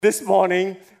This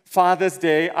morning, Father's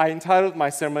Day, I entitled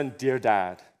my sermon, Dear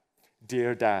Dad.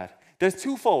 Dear Dad. There's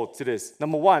twofold to this.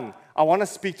 Number one, I want to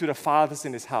speak to the fathers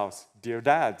in this house. Dear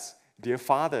dads, dear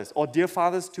fathers, or dear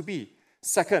fathers-to-be.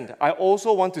 Second, I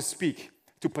also want to speak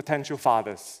to potential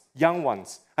fathers, young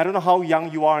ones. I don't know how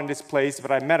young you are in this place,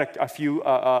 but I met a few,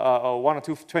 one or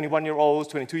two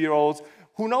 21-year-olds, 22-year-olds.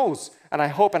 Who knows? And I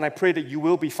hope and I pray that you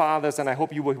will be fathers, and I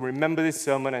hope you will remember this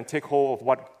sermon and take hold of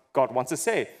what God wants to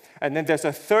say. And then there's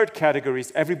a third category,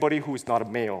 is everybody who is not a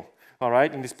male, all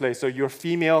right, in this place. So you're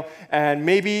female, and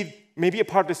maybe a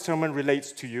part of this sermon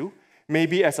relates to you.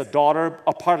 Maybe as a daughter,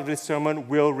 a part of this sermon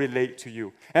will relate to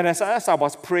you. And as I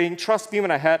was praying, trust me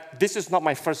when this is not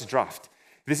my first draft.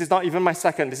 This is not even my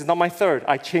second. This is not my third.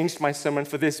 I changed my sermon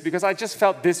for this because I just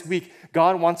felt this week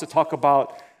God wants to talk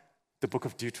about the book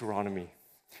of Deuteronomy.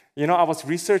 You know, I was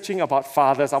researching about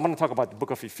fathers. I want to talk about the book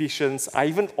of Ephesians. I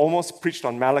even almost preached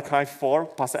on Malachi 4,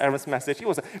 Pastor Aaron's message. It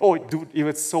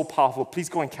was so powerful. Please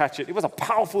go and catch it. It was a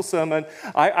powerful sermon.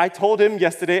 I told him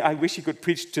yesterday, I wish he could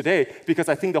preach today because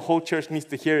I think the whole church needs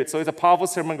to hear it. So it's a powerful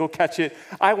sermon. Go catch it.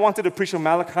 I wanted to preach on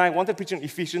Malachi. I wanted to preach on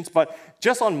Ephesians. But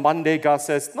just on Monday, God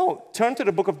says, no, turn to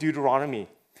the book of Deuteronomy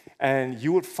and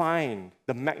you would find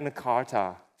the Magna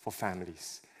Carta for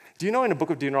families. Do you know in the book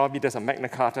of Deuteronomy there's a Magna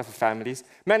Carta for families?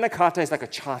 Magna Carta is like a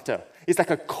charter. It's like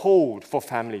a code for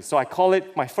families. So I call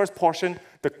it, my first portion,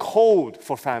 the code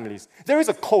for families. There is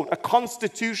a code, a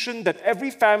constitution that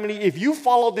every family, if you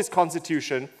follow this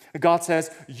constitution, God says,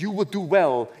 you will do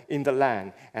well in the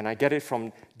land. And I get it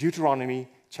from Deuteronomy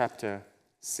chapter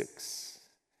 6.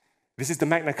 This is the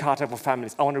Magna Carta for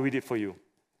families. I want to read it for you.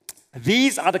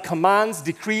 These are the commands,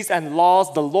 decrees, and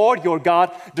laws the Lord your God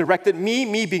directed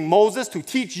me being Moses, to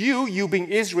teach you, you being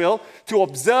Israel, to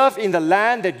observe in the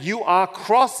land that you are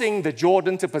crossing the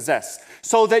Jordan to possess,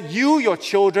 so that you, your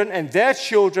children, and their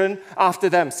children after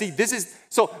them. See,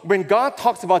 so when God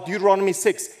talks about Deuteronomy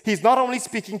 6, He's not only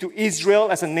speaking to Israel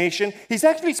as a nation, He's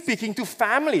actually speaking to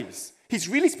families. He's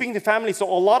really speaking to families. So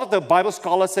a lot of the Bible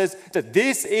scholars says that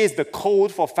this is the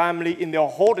code for family in their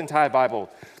whole entire Bible.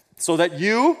 So that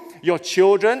you, your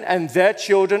children, and their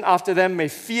children after them may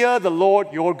fear the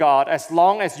Lord your God as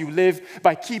long as you live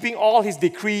by keeping all His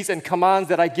decrees and commands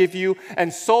that I give you,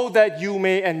 and so that you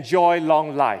may enjoy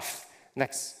long life.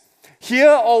 Next.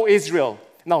 Hear, O Israel.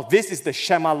 Now this is the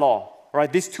Shema law.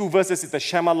 Right? These two verses is the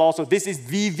Shema law. So this is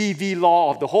the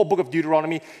law of the whole book of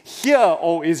Deuteronomy. Hear,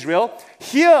 O Israel.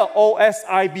 Hear, O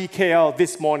SIBKL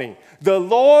this morning. The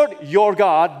Lord your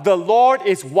God, the Lord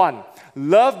is one.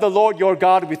 Love the Lord your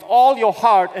God with all your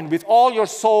heart and with all your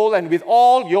soul and with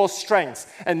all your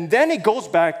strength. And then it goes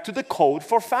back to the code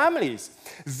for families.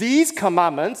 These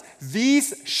commandments,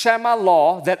 these Shema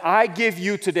law that I give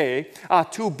you today are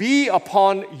to be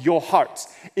upon your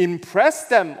hearts. Impress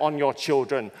them on your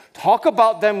children. Talk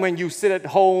about them when you sit at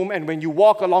home and when you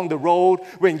walk along the road,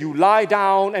 when you lie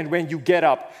down and when you get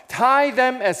up. Tie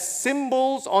them as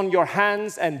symbols on your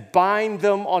hands and bind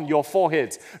them on your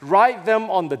foreheads. Write them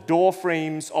on the door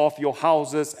frames of your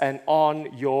houses and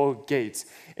on your gates.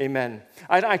 Amen.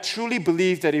 I truly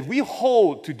believe that if we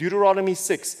hold to Deuteronomy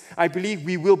 6, I believe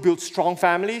we will build strong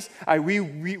families. I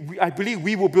believe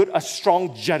we will build a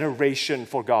strong generation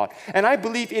for God. And I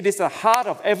believe it is the heart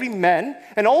of every man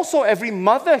and also every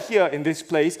mother here in this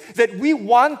place that we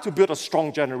want to build a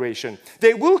strong generation.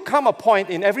 There will come a point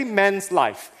in every man's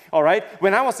life, all right?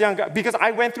 When I was younger, because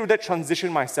I went through that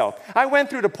transition myself. I went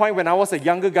through the point when I was a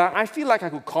younger guy, I feel like I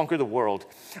could conquer the world.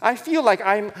 I feel like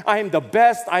I am the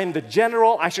best, I am the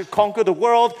general, I should conquer the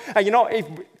world. And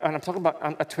I'm talking about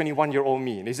a 21-year-old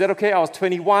me. Is that okay? I was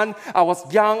 21, I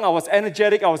was young, I was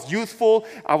energetic, I was youthful,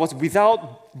 I was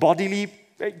without bodily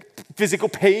physical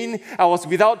pain, I was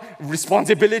without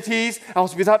responsibilities, I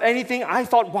was without anything. I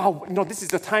thought, wow, this is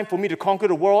the time for me to conquer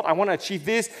the world. I want to achieve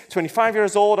this. 25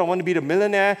 years old, I want to be the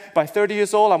millionaire. By 30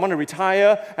 years old, I want to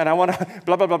retire, and I want to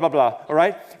blah, blah, blah, blah, blah, all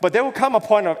right? But there will come a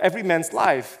point of every man's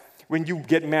life when you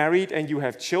get married and you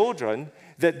have children,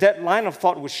 that line of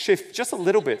thought will shift just a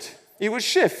little bit. It will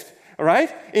shift, all right?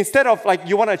 Instead of like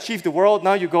you want to achieve the world,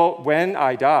 now you go, when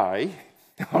I die,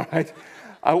 all right?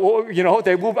 I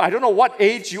don't know what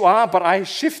age you are, but I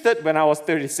shifted when I was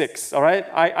 36, all right?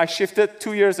 I shifted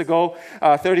 2 years ago,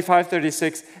 35,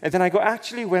 36, and then I go,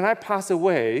 actually, when I pass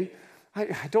away,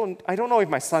 I don't know if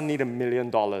my son needs $1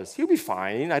 million. He'll be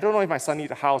fine. I don't know if my son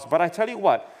needs a house, but I tell you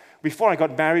what, before I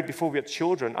got married, before we had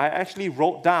children, I actually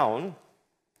wrote down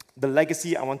the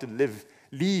legacy I want to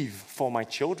leave for my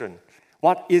children.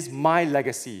 What is my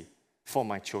legacy for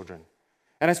my children?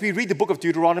 And as we read the book of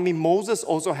Deuteronomy, Moses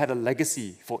also had a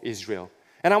legacy for Israel.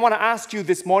 And I want to ask you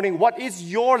this morning, what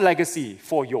is your legacy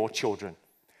for your children?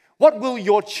 What will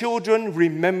your children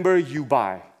remember you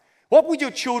by? What will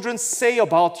your children say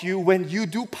about you when you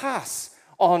do pass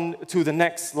on to the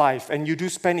next life and you do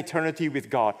spend eternity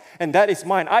with God? And that is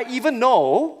mine. I even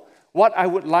know what I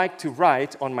would like to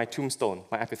write on my tombstone,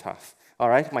 my epitaph. All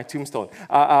right, my tombstone.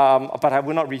 But I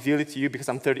will not reveal it to you because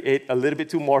I'm 38, a little bit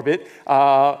too morbid.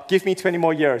 Give me 20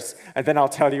 more years, and then I'll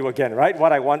tell you again, right,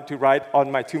 what I want to write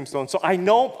on my tombstone. So I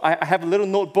know I have a little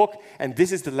notebook, and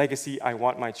this is the legacy I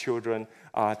want my children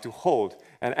to hold.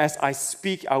 And as I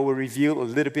speak, I will reveal a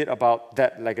little bit about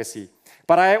that legacy.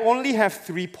 But I only have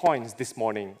 3 points this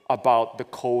morning about the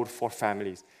code for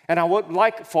families. And I would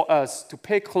like for us to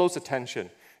pay close attention,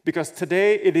 because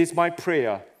today it is my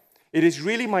prayer. It is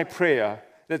really my prayer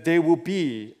that there will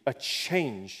be a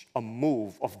change, a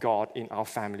move of God in our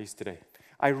families today.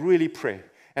 I really pray.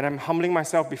 And I'm humbling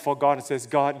myself before God and says,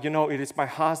 God, it is my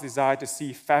heart's desire to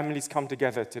see families come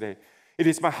together today. It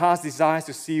is my heart's desire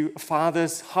to see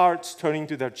fathers' hearts turning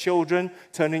to their children,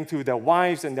 turning to their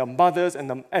wives and their mothers,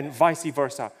 and vice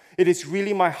versa. It is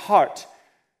really my heart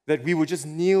that we would just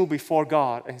kneel before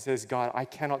God and says, God, I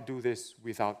cannot do this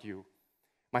without you.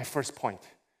 My first point.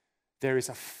 There is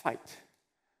a fight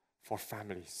for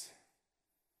families.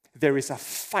 There is a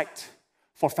fight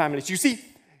for families. You see,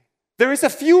 there is a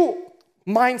few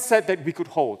mindset that we could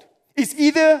hold. It's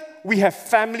either we have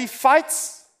family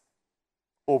fights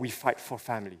or we fight for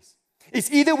families. It's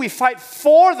either we fight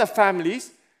for the families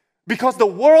because the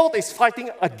world is fighting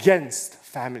against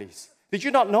families. Did you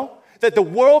not know that the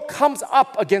world comes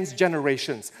up against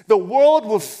generations? The world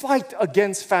will fight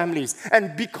against families.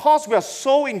 And because we are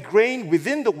so ingrained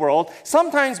within the world,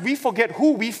 sometimes we forget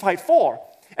who we fight for.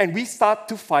 And we start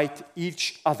to fight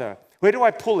each other. Where do I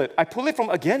pull it? I pull it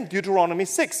from, again, Deuteronomy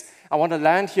 6. I want to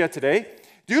land here today.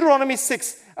 Deuteronomy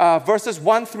 6, verses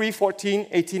 1, 3, 14,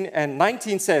 18, and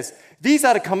 19 says, these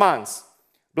are the commands,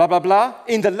 blah, blah, blah,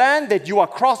 in the land that you are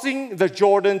crossing the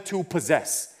Jordan to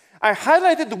possess. I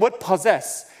highlighted the word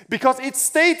possess because it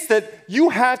states that you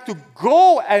have to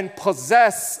go and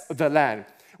possess the land.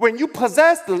 When you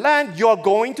possess the land, you're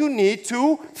going to need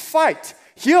to fight.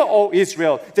 Hear, O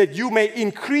Israel, that you may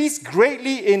increase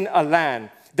greatly in a land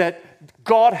that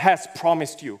God has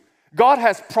promised you. God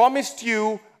has promised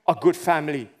you a good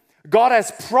family. God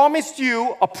has promised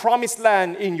you a promised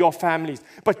land in your families.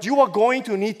 But you are going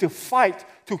to need to fight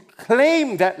to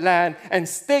claim that land and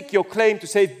stake your claim to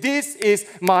say, this is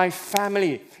my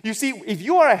family. You see, if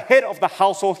you are a head of the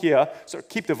household here, so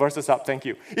keep the verses up, thank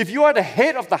you. If you are the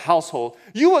head of the household,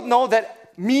 you would know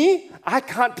that I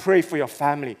can't pray for your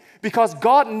family because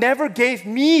God never gave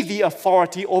me the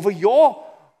authority over your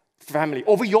family,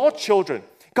 over your children.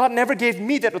 God never gave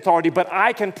me that authority, but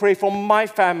I can pray for my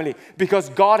family because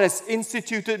God has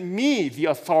instituted me the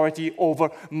authority over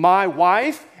my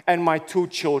wife and my 2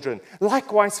 children.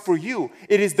 Likewise for you,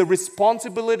 it is the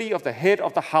responsibility of the head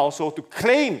of the household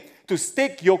to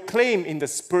stake your claim in the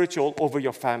spiritual over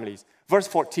your families. Verse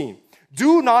 14,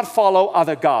 do not follow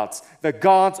other gods, the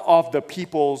gods of the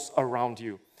peoples around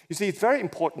you. You see, it's very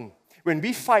important. When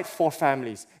we fight for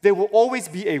families, there will always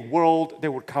be a world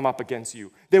that will come up against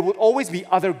you. There will always be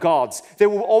other gods. There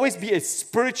will always be a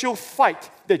spiritual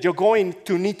fight that you're going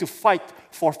to need to fight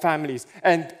for families.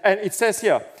 And it says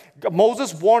here,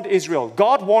 Moses warned Israel,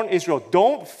 God warned Israel,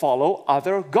 don't follow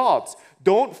other gods.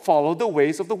 Don't follow the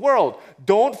ways of the world.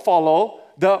 Don't follow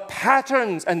the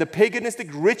patterns and the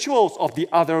paganistic rituals of the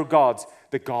other gods,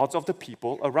 the gods of the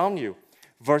people around you.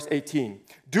 Verse 18,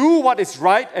 do what is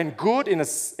right and good in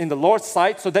the Lord's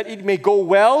sight so that it may go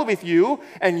well with you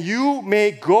and you may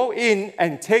go in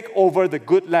and take over the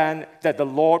good land that the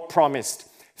Lord promised,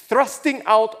 thrusting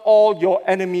out all your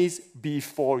enemies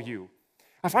before you.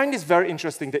 I find this very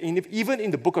interesting that even in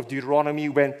the book of Deuteronomy,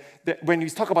 when we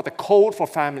talk about the code for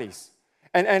families,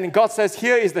 and God says,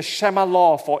 here is the Shema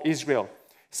law for Israel.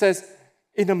 It says,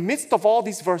 in the midst of all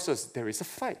these verses, there is a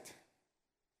fight.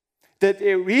 That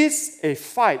there is a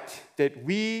fight that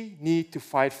we need to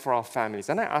fight for our families.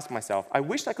 And I asked myself, I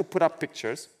wish I could put up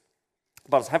pictures,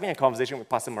 but I was having a conversation with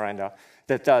Pastor Miranda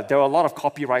that there are a lot of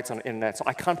copyrights on the internet, so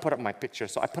I can't put up my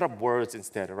pictures, so I put up words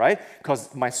instead, right?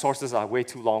 Because my sources are way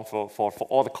too long for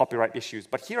all the copyright issues.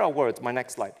 But here are words, my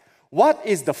next slide. What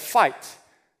is the fight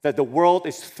that the world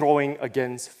is throwing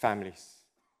against families?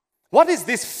 What is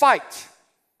this fight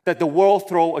that the world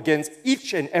throws against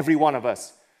each and every one of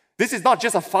us? This is not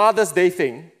just a Father's Day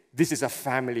thing. This is a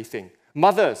family thing.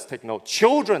 Mothers, take note.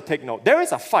 Children, take note. There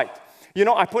is a fight.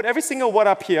 I put every single word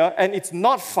up here, and it's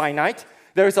not finite.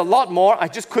 There is a lot more. I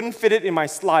just couldn't fit it in my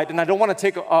slide, and I don't want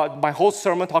to take my whole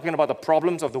sermon talking about the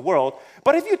problems of the world.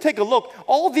 But if you take a look,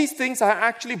 all these things are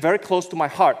actually very close to my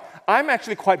heart. I'm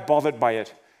actually quite bothered by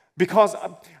it because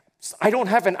I don't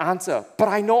have an answer, but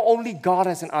I know only God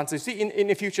has an answer. See, in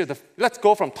the future, let's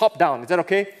go from top down. Is that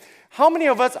okay? How many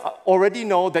of us already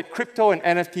know that crypto and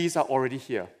NFTs are already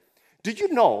here? Did you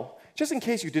know, just in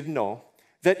case you didn't know,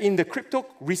 that in the crypto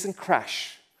recent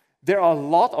crash, there are a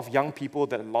lot of young people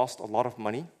that lost a lot of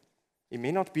money? It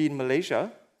may not be in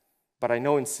Malaysia, but I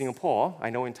know in Singapore, I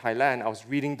know in Thailand, I was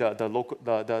reading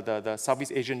the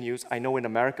Southeast Asian news, I know in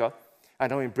America, I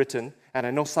know in Britain, and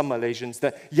I know some Malaysians,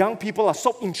 that young people are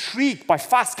so intrigued by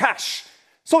fast cash,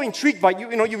 so intrigued by, you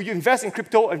invest in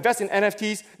crypto, invest in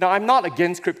NFTs. Now, I'm not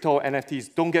against crypto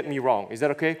NFTs, don't get me wrong, is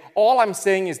that okay? All I'm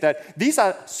saying is that these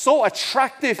are so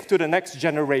attractive to the next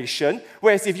generation,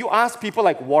 whereas if you ask people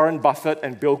like Warren Buffett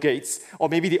and Bill Gates, or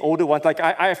maybe the older ones, like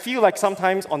I feel like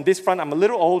sometimes on this front, I'm a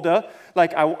little older,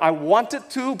 like I wanted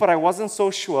to, but I wasn't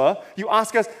so sure. You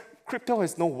ask us, crypto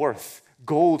has no worth.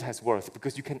 Gold has worth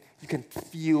because you can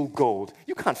feel gold.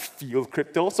 You can't feel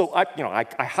crypto. So I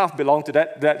half belong to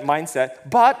that mindset.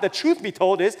 But the truth be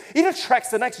told is it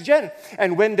attracts the next gen.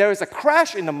 And when there is a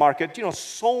crash in the market,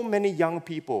 so many young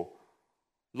people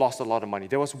lost a lot of money.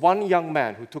 There was one young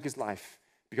man who took his life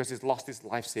because he's lost his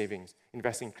life savings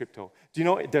investing in crypto. Do you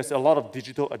know there's a lot of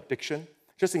digital addiction?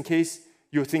 Just in case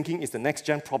you're thinking it's the next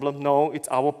gen problem. No, it's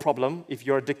our problem. If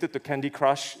you're addicted to Candy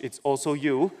Crush, it's also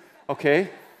you.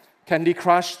 Okay? Candy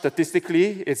Crush,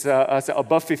 statistically, it's an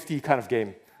above 50 kind of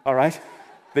game, all right?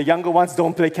 The younger ones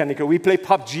don't play Candy Crush. We play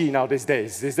PUBG now these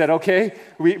days. Is that okay?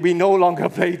 We no longer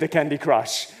play the Candy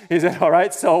Crush. Is that all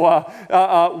right? So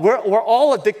we're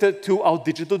all addicted to our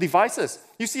digital devices.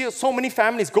 You see so many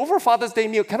families, go for a Father's Day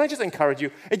meal. Can I just encourage you?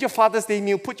 At your Father's Day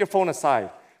meal, put your phone aside.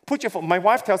 My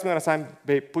wife tells me all the time,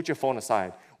 babe, put your phone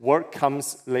aside. Work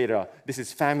comes later. This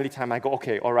is family time. I go,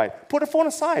 okay, all right. Put the phone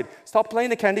aside. Stop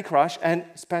playing the Candy Crush and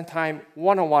spend time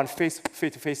one-on-one,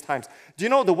 face-to-face times. Do you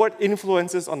know the word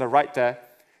influences on the right there?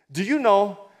 Do you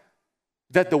know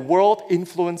that the world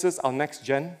influences our next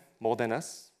gen more than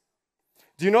us?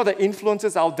 Do you know that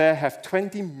influencers out there have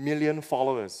 20 million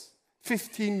followers,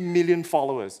 15 million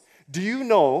followers? Do you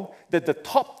know that the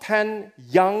top 10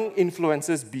 young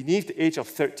influencers beneath the age of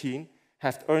 13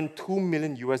 have earned $2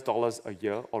 million a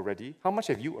year already? How much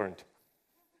have you earned?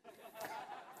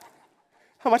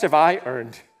 How much have I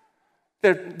earned?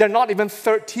 They're not even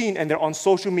 13 and they're on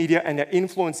social media and they're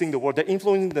influencing the world. They're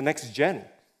influencing the next gen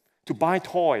to buy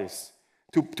toys,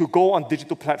 to go on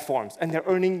digital platforms, and they're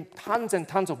earning tons and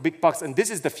tons of big bucks, and this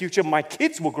is the future my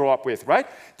kids will grow up with, right?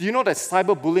 Do you know that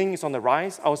cyberbullying is on the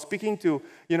rise? I was speaking to,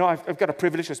 I've got a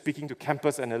privilege of speaking to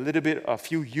campus and a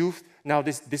few youth now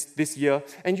this year,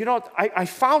 and I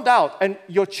found out, and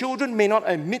your children may not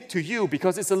admit to you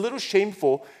because it's a little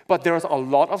shameful, but there is a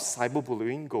lot of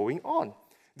cyberbullying going on.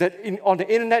 That on the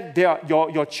internet,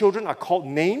 your children are called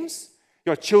names,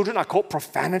 your children are called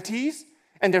profanities,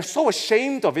 and they're so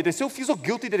ashamed of it, they still feel so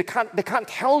guilty that they can't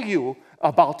tell you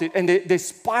about it, and they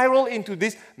spiral into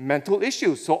these mental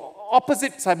issues. So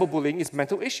opposite cyberbullying is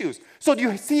mental issues. So do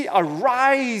you see a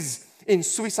rise in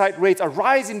suicide rates, a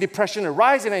rise in depression, a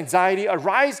rise in anxiety, a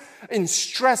rise in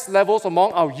stress levels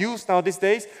among our youth now these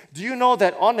days? Do you know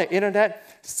that on the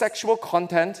internet, sexual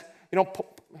content,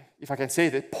 if I can say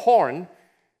that, porn,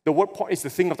 the word porn is the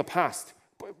thing of the past.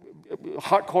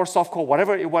 Hardcore, softcore,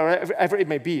 whatever it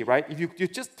may be, right? If you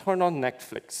just turn on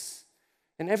Netflix,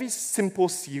 in every simple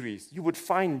series, you would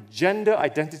find gender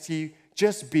identity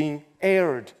just being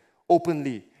aired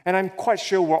openly. And I'm quite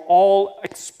sure we're all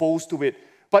exposed to it.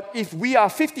 But if we are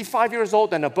 55 years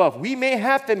old and above, we may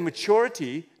have the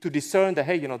maturity to discern that,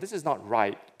 hey, this is not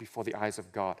right before the eyes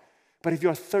of God. But if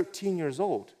you're 13 years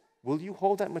old, will you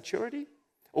hold that maturity?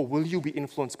 Or will you be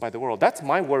influenced by the world? That's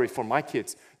my worry for my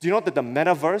kids. Do you know that the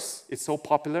metaverse is so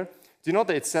popular? Do you know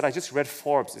that it said, I just read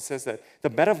Forbes, it says that the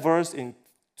metaverse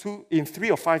in 3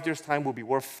 or 5 years' time will be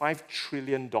worth $5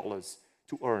 trillion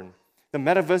to earn. The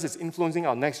metaverse is influencing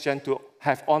our next gen to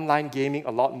have online gaming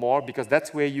a lot more because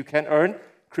that's where you can earn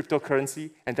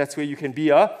cryptocurrency and that's where you can be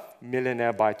a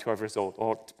millionaire by 12 years old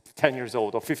or 10 years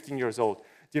old or 15 years old.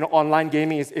 Online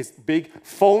gaming is big.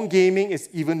 Phone gaming is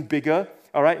even bigger.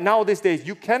 All right, now these days,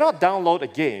 you cannot download a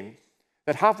game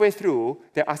that halfway through,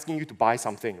 they're asking you to buy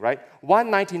something, right?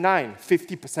 $1.99,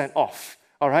 50% off.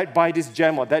 All right, buy this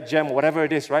gem or that gem or whatever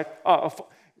it is, right?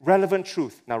 Relevant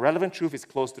truth. Now, relevant truth is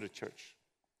close to the church.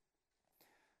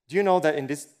 Do you know that in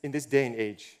this day and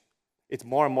age, it's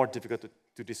more and more difficult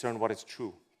to discern what is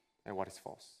true and what is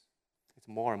false? It's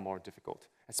more and more difficult,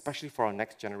 especially for our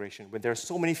next generation, when there are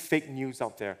so many fake news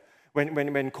out there. When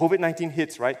COVID-19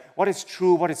 hits, right, what is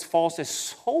true, what is false, there's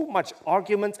so much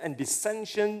argument and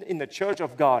dissension in the church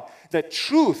of God that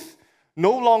truth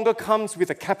no longer comes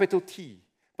with a capital T,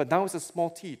 but now it's a small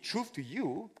t. Truth to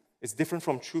you is different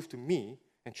from truth to me,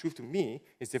 and truth to me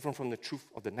is different from the truth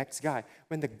of the next guy.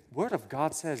 When the Word of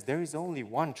God says there is only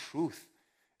one truth,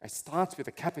 it starts with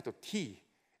a capital T,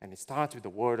 and it starts with the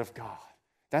Word of God.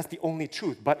 That's the only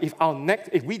truth. But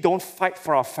if we don't fight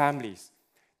for our families,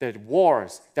 there are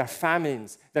wars, there are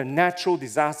famines, there are natural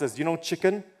disasters. You know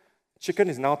chicken? Chicken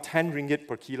is now 10 ringgit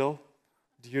per kilo.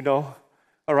 Do you know?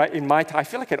 All right, in my time, I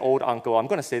feel like an old uncle. I'm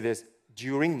going to say this.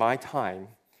 During my time,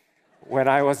 when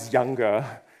I was younger,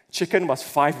 chicken was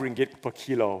 5 ringgit per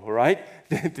kilo, right?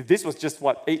 This was just,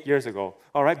 8 years ago,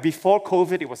 all right? Before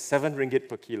COVID, it was 7 ringgit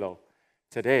per kilo.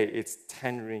 Today, it's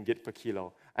 10 ringgit per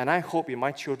kilo. And I hope in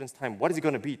my children's time, what is it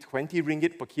going to be? 20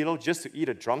 ringgit per kilo just to eat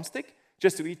a drumstick?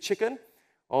 Just to eat chicken?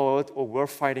 Or we're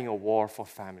fighting a war for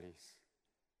families.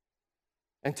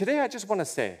 And today, I just want to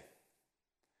say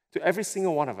to every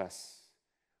single one of us,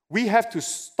 we have to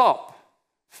stop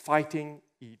fighting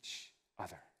each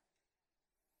other.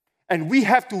 And we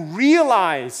have to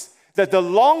realize that the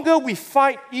longer we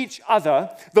fight each other,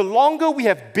 the longer we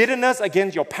have bitterness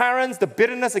against your parents, the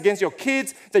bitterness against your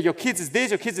kids, that your kids is this,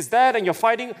 your kids is that, and you're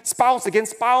fighting spouse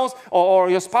against spouse, or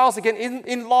your spouse against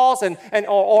in-laws,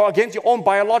 or against your own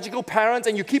biological parents,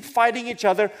 and you keep fighting each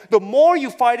other, the more you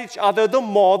fight each other, the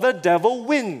more the devil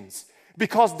wins.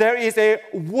 Because there is a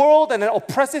world and an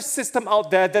oppressive system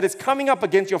out there that is coming up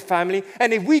against your family.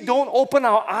 And if we don't open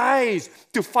our eyes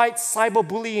to fight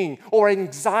cyberbullying or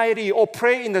anxiety or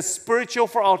pray in the spiritual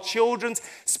for our children's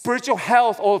spiritual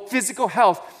health or physical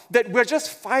health, that we're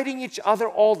just fighting each other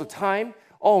all the time,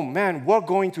 oh man, we're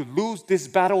going to lose this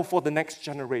battle for the next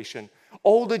generation.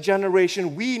 Older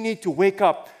generation, we need to wake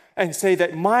up and say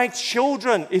that my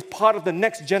children is part of the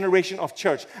next generation of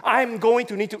church. I'm going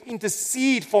to need to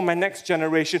intercede for my next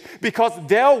generation because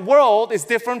their world is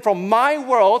different from my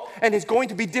world and it's going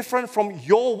to be different from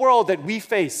your world that we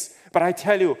face. But I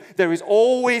tell you, there is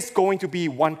always going to be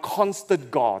one constant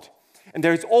God. And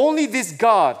there is only this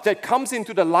God that comes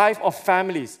into the life of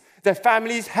families, that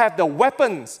families have the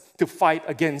weapons to fight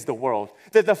against the world.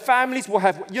 That the families will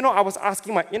have, I was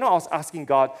asking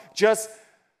God just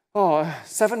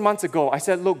 7 months ago, I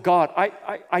said, look, God,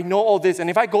 I know all this, and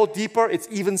if I go deeper, it's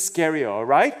even scarier, all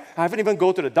right? I haven't even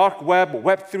go to the dark web or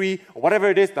Web3 or whatever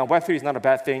it is. Now, Web3 is not a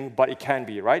bad thing, but it can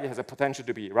be, right? It has a potential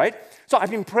to be, right? So I've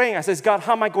been praying. I says, God,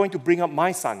 how am I going to bring up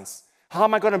my sons? How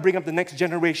am I going to bring up the next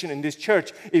generation in this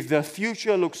church if the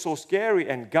future looks so scary?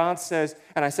 And God says,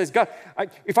 and I says, God,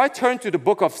 if I turn to the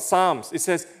book of Psalms, it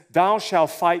says, thou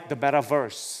shalt fight the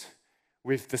metaverse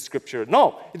with the scripture.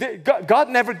 No, God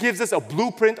never gives us a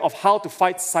blueprint of how to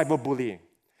fight cyberbullying.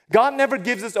 God never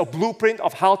gives us a blueprint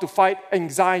of how to fight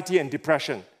anxiety and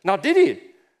depression. Now, did He?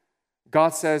 God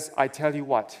says, I tell you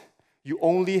what, you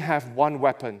only have one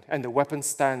weapon, and the weapon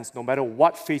stands no matter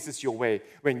what faces your way.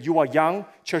 When you are young,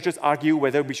 churches argue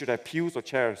whether we should have pews or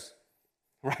chairs,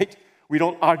 right? We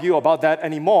don't argue about that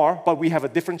anymore, but we have a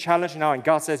different challenge now, and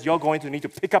God says, you're going to need to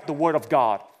pick up the Word of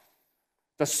God,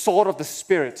 the sword of the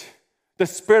Spirit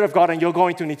of God, and you're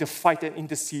going to need to fight and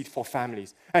intercede for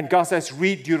families. And God says,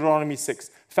 read Deuteronomy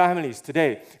 6. Families,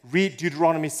 today, read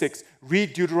Deuteronomy 6.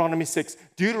 Read Deuteronomy 6.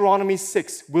 Deuteronomy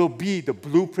 6 will be the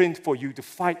blueprint for you to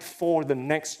fight for the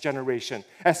next generation.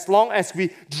 As long as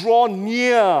we draw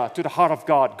near to the heart of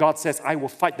God, God says, I will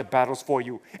fight the battles for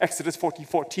you. Exodus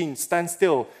 14:14, stand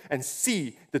still and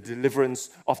see the deliverance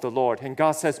of the Lord. And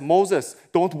God says, Moses,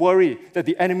 don't worry that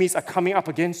the enemies are coming up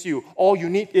against you. All you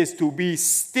need is to be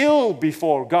still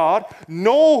before God,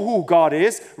 know who God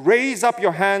is, raise up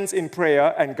your hands in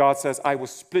prayer, and God says, I will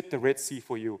split the Red Sea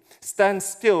for you. Stand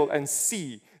still and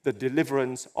see the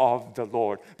deliverance of the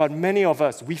Lord. But many of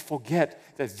us, we forget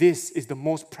that this is the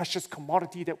most precious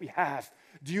commodity that we have.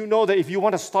 Do you know that if you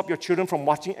want to stop your children from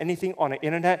watching anything on the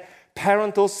internet,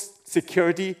 parental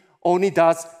security only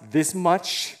does this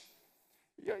much?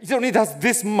 It only does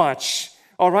this much,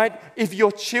 all right? If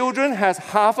your children has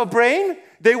half a brain,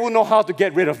 they will know how to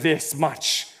get rid of this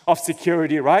much of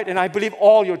security, right? And I believe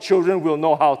all your children will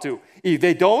know how to. If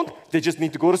they don't, they just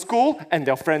need to go to school and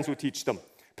their friends will teach them.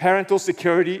 Parental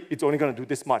security, it's only going to do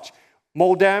this much.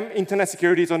 Modem, internet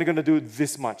security is only going to do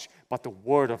this much. But the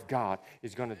Word of God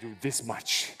is going to do this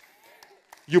much.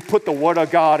 You put the Word of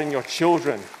God in your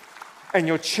children, and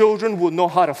your children will know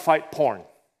how to fight porn.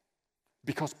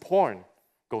 Because porn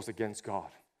goes against God.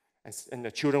 And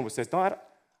the children will say, no,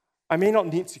 I may not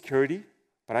need security,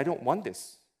 but I don't want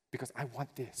this. Because I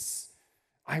want this.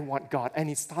 I want God. And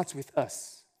it starts with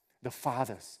us, the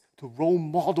fathers, to role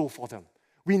model for them.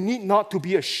 We need not to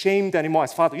be ashamed anymore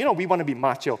as fathers. We want to be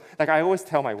macho. Like I always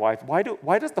tell my wife, why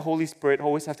does the Holy Spirit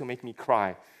always have to make me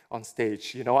cry on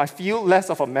stage? I feel less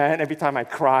of a man every time I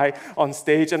cry on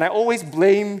stage, and I always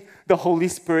blame the Holy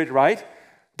Spirit, right?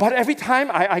 But every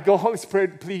time I go, Holy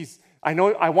Spirit, please, I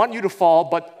know I want you to fall,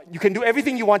 but you can do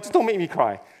everything you want. Just don't make me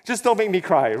cry. Just don't make me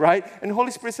cry, right? And the Holy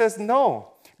Spirit says, no,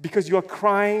 because you are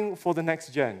crying for the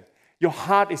next gen. Your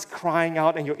heart is crying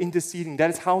out and you're interceding. That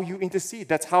is how you intercede.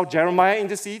 That's how Jeremiah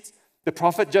intercedes, the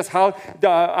prophet, just how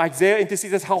Isaiah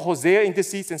intercedes, that's how Hosea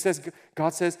intercedes and says,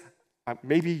 God says,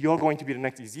 maybe you're going to be the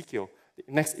next Ezekiel,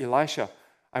 the next Elisha.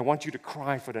 I want you to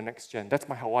cry for the next gen. That's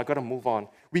my whole. I got to move on.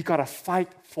 We got to fight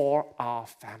for our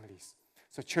families.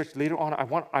 So church, later on,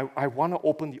 I want to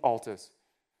open the altars.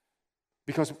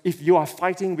 Because if you are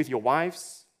fighting with your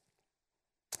wives,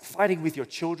 fighting with your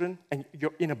children, and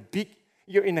you're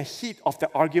in a heat of the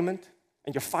argument,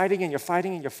 and you're fighting and you're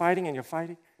fighting and you're fighting and you're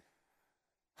fighting.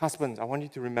 Husbands, I want you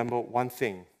to remember one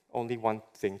thing, only one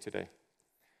thing today.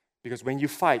 Because when you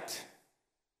fight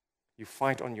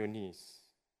on your knees.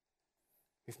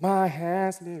 With my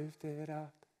hands lifted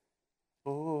up,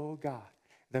 oh God,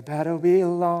 the battle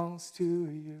belongs to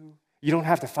you. You don't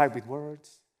have to fight with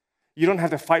words. You don't have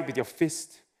to fight with your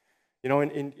fist. You know,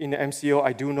 in the MCO,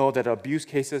 I do know that abuse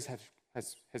cases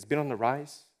has been on the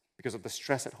rise because of the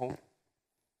stress at home.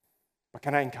 But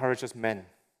can I encourage us men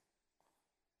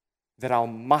that our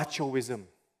machoism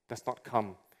does not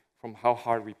come from how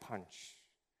hard we punch,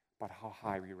 but how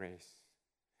high we raise.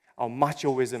 Our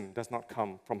machoism does not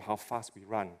come from how fast we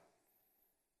run,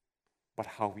 but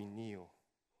how we kneel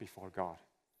before God.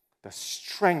 The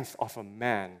strength of a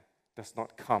man does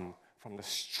not come from the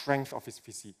strength of his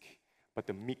physique, but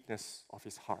the meekness of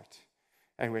his heart.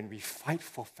 And when we fight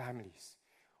for families,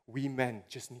 we men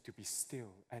just need to be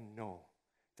still and know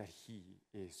that He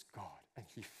is God and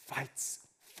He fights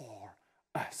for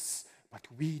us. But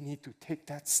we need to take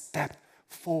that step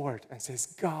forward and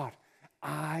says, God,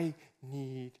 I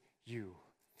need you.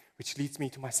 Which leads me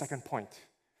to my second point.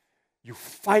 You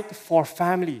fight for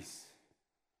families,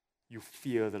 you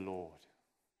fear the Lord.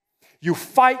 You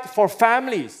fight for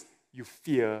families, you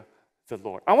fear the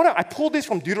Lord. I pulled this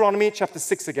from Deuteronomy chapter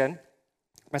 6 again.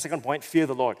 My second point, fear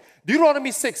the Lord.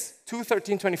 Deuteronomy 6,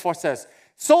 2:13-24 says,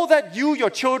 so that you,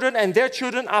 your children, and their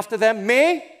children after them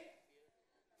may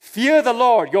fear the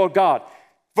Lord your God.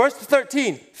 Verse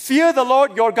 13, fear the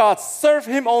Lord your God, serve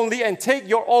Him only, and take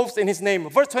your oaths in His name.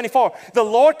 Verse 24, the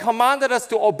Lord commanded us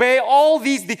to obey all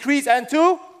these decrees and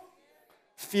to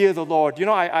fear the Lord. You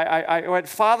know, I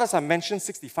fathers are mentioned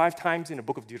 65 times in the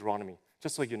book of Deuteronomy,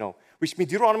 just so you know. Which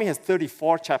means Deuteronomy has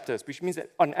 34 chapters, which means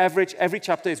that on average, every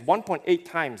chapter is 1.8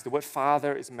 times the word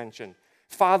father is mentioned.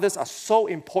 Fathers are so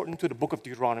important to the book of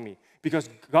Deuteronomy because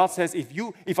God says if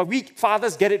we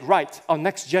fathers get it right, our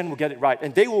next gen will get it right,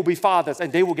 and they will be fathers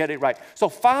and they will get it right. So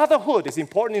fatherhood is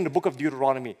important in the book of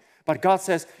Deuteronomy. But God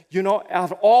says, you know,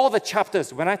 out of all the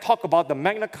chapters, when I talk about the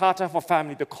Magna Carta for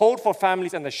family, the Code for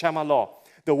families, and the Shema Law,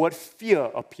 the word fear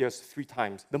appears 3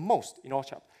 times, the most in all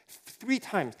chapters. 3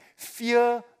 times.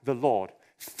 Fear the Lord.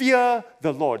 Fear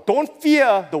the Lord. Don't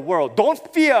fear the world. Don't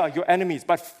fear your enemies,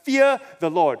 but fear the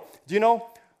Lord. Do you know,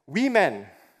 we men,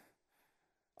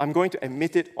 I'm going to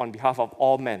admit it on behalf of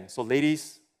all men. So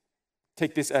ladies,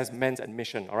 take this as men's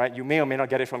admission, all right? You may or may not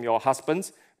get it from your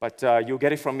husbands, but you'll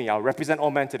get it from me. I'll represent all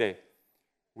men today.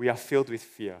 We are filled with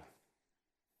fear.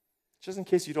 Just in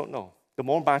case you don't know, the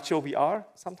more macho we are,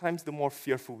 sometimes the more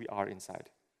fearful we are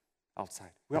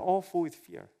outside. We're all full with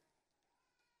fear.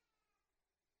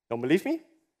 Don't believe me?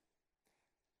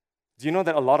 Do you know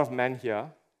that a lot of men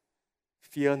here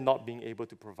fear not being able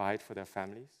to provide for their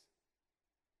families?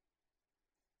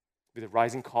 With the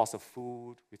rising cost of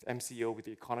food, with MCO, with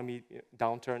the economy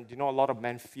downturn, do you know a lot of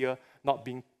men fear not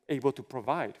being able to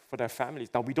provide for their families?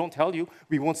 Now, we don't tell you,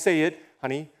 we won't say it,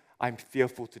 honey, I'm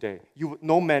fearful today.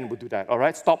 No man would do that, all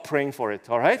right? Stop praying for it,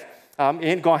 all right? It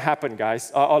ain't gonna happen,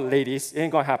 guys, or ladies, it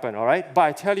ain't gonna happen, all right? But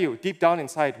I tell you, deep down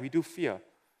inside, we do fear.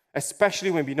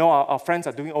 Especially when we know our friends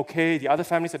are doing okay, the other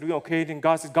families are doing okay, then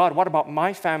God says, God, what about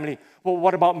my family? Well,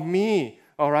 what about me?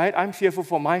 All right, I'm fearful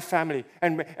for my family.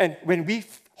 And when we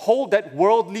hold that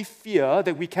worldly fear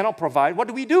that we cannot provide, what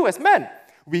do we do as men?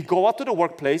 We go out to the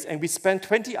workplace and we spend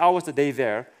 20 hours a day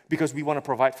there because we want to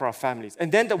provide for our families. And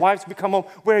then the wives become home.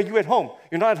 Where are you at home?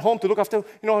 You're not at home to look after,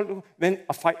 then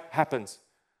a fight happens,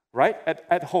 right?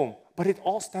 At home. But it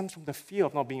all stems from the fear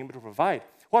of not being able to provide.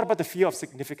 What about the fear of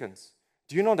significance?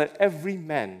 Do you know that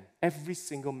every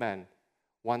single man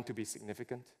wants to be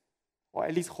significant? Or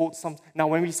at least hold some. Now,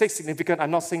 when we say significant,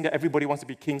 I'm not saying that everybody wants to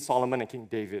be King Solomon and King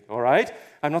David, all right?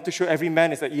 I'm not too sure every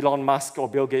man is like Elon Musk or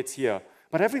Bill Gates here.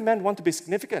 But every man wants to be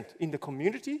significant in the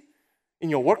community, in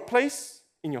your workplace,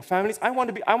 in your families. I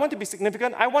want to be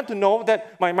significant. I want to know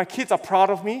that my kids are proud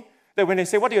of me. That when they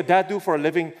say, what do your dad do for a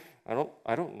living? I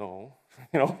don't know.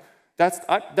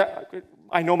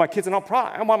 I know my kids are not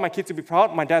proud. I want my kids to be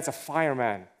proud. My dad's a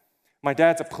fireman. My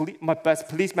dad's my best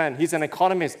policeman. He's an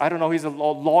economist. I don't know, he's a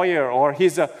lawyer or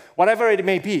he's a whatever it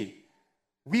may be.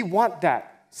 We want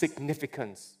that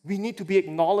significance. We need to be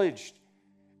acknowledged.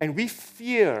 And we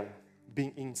fear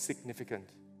being insignificant.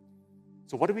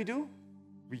 So what do?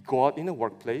 We go out in the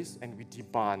workplace and we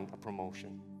demand a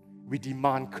promotion. We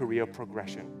demand career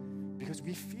progression because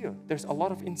we fear. There's a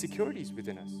lot of insecurities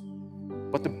within us.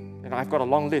 And I've got a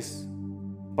long list.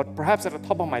 But perhaps at the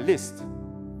top of my list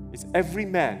is every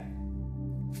man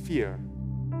fear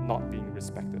not being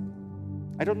respected.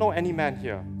 I don't know any man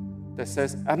here that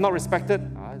says, I'm not respected.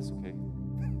 It's okay.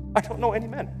 I don't know any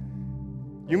man.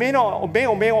 You may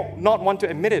or may not want to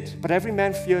admit it, but every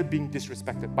man fears being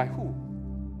disrespected. By who?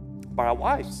 By our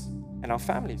wives and our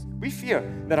families. We fear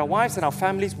that our wives and our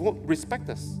families won't respect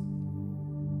us.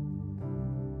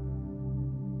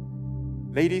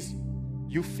 Ladies,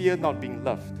 you fear not being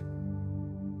loved.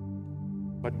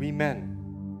 But we men,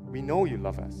 we know you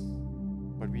love us,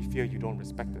 but we fear you don't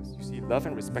respect us. You see, love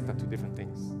and respect are two different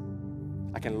things.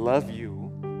 I can love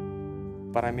you,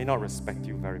 but I may not respect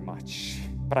you very much.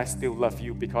 But I still love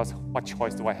you because what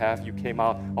choice do I have? You came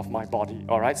out of my body,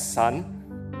 all right,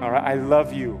 son? All right, I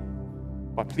love you,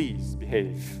 but please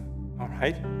behave, all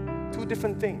right? Two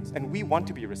different things, and we want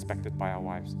to be respected by our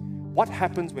wives. What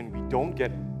happens when we don't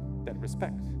get that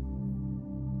respect?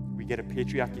 We get a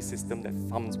patriarchy system that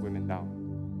thumbs women down.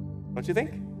 Don't you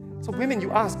think? So women,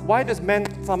 you ask, why does men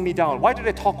thumb me down? Why do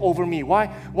they talk over me? Why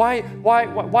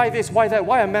this, why that?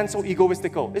 Why are men so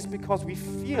egoistical? It's because we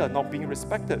fear not being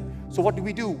respected. So what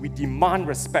do? We demand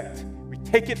respect. We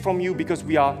take it from you because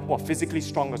we are physically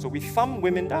stronger. So we thumb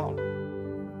women down.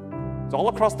 It's all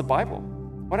across the Bible.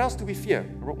 What else do we fear?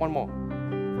 I wrote one more.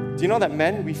 Do you know that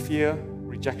men, we fear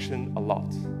rejection a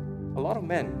lot? A lot of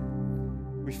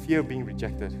men, we fear being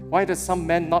rejected. Why does some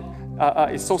men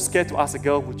is so scared to ask a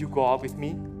girl, would you go out with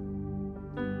me?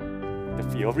 The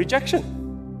fear of rejection,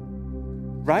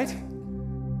 right?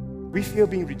 We fear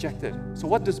being rejected. So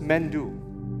what does men do?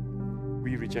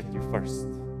 We reject you first.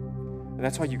 And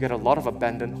that's why you get a lot of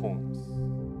abandoned homes.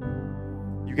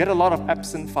 You get a lot of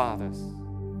absent fathers.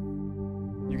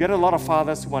 You get a lot of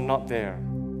fathers who are not there.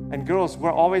 And girls,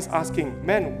 we're always asking,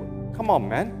 men, come on,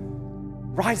 man,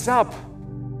 rise up.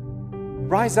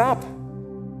 Rise up.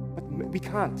 But we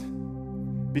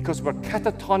can't because we're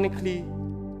catatonically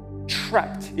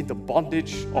trapped in the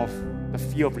bondage of the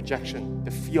fear of rejection,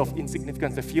 the fear of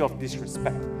insignificance, the fear of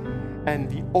disrespect. And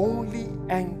the only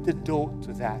antidote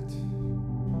to that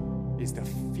is the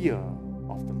fear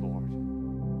of the Lord.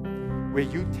 Where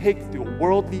you take the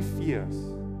worldly fears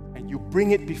and you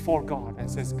bring it before God and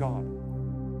says, God,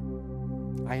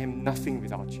 I am nothing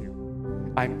without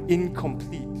you. I'm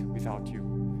incomplete without you.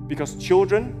 Because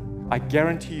children, I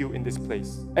guarantee you in this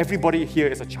place, everybody here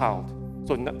is a child.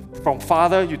 So from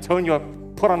father, you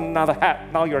put on another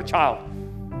hat, now you're a child.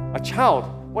 A child,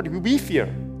 what do we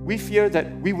fear? We fear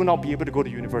that we will not be able to go to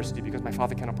university because my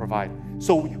father cannot provide.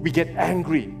 So we get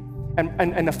angry.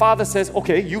 And the father says,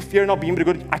 okay, you fear not being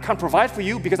able to go, I can't provide for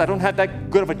you because I don't have that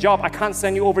good of a job. I can't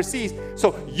send you overseas.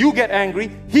 So you get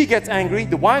angry, he gets angry,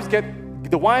 the wife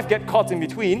get caught in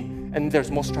between, and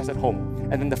there's more stress at home.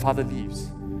 And then the father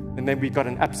leaves. And then we've got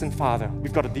an absent father.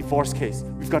 We've got a divorce case.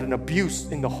 We've got an abuse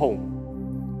in the home.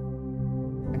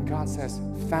 And God says,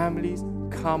 families,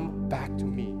 come back to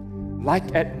me.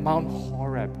 Like at Mount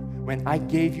Horeb, when I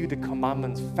gave you the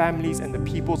commandments, families and the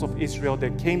peoples of Israel,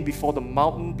 they came before the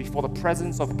mountain, before the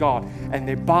presence of God, and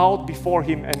they bowed before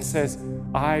Him and says,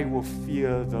 I will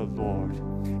fear the Lord,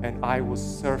 and I will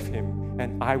serve Him,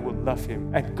 and I will love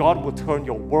Him. And God will turn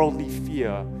your worldly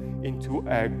fear into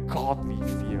a godly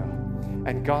fear.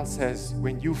 And God says,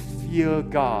 when you fear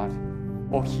God,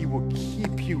 He will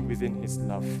keep you within His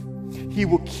love. He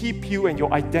will keep you, and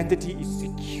your identity is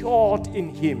secured in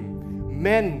Him.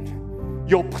 Men,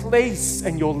 your place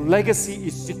and your legacy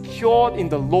is secured in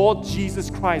the Lord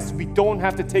Jesus Christ. We don't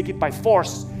have to take it by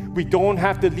force. We don't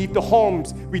have to leave the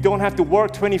homes. We don't have to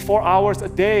work 24 hours a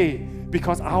day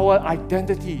because our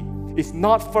identity is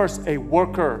not first a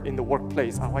worker in the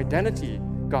workplace. Our identity,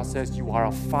 God says, you are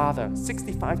a father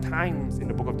 65 times in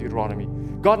the book of Deuteronomy.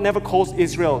 God never calls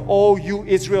Israel, oh, you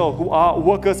Israel who are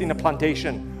workers in the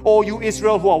plantation. Oh, you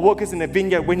Israel who are workers in the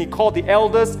vineyard. When He called the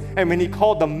elders and when He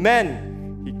called the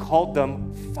men, He called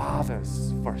them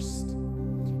fathers first.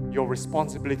 Your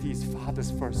responsibility is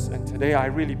fathers first. And today I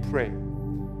really pray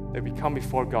that we come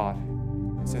before God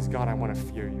and says, God, I want to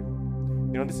fear you.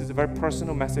 You know, this is a very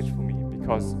personal message for me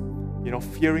because, you know,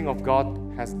 fearing of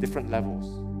God has different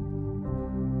levels.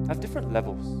 Have different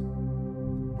levels.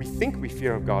 We think we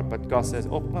fear of God, but God says,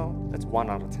 oh, well, that's 1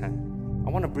 out of 10. I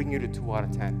want to bring you to 2 out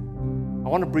of 10. I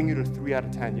want to bring you to 3 out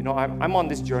of 10. You know, I'm on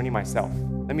this journey myself.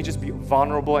 Let me just be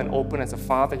vulnerable and open as a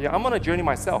father here. I'm on a journey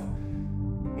myself.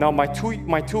 Now, my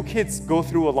two kids go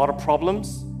through a lot of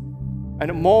problems,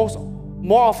 and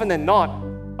more often than not,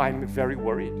 I'm very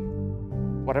worried.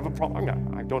 Whatever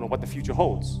problem, I don't know what the future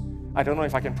holds. I don't know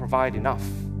if I can provide enough.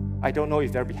 I don't know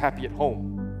if they'll be happy at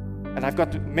home. And I've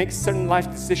got to make certain life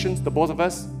decisions, the both of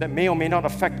us, that may or may not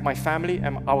affect my family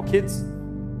and our kids.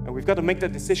 And we've got to make the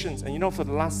decisions. And you know, for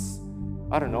the last,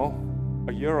 I don't know,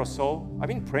 a year or so, I've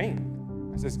been praying.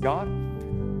 I says, God,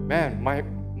 man,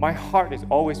 my heart is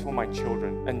always for my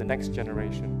children and the next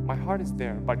generation. My heart is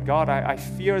there. But God, I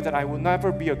fear that I will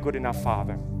never be a good enough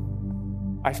father.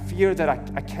 I fear that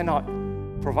I cannot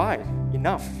provide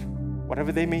enough,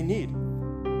 whatever they may need.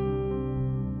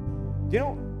 You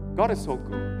know, God is so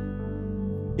good.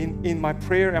 In my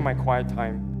prayer and my quiet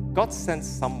time, God sent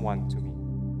someone to me.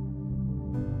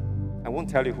 I won't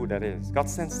tell you who that is. God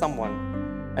sent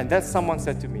someone, and that someone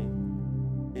said to me,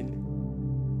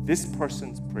 in this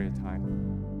person's prayer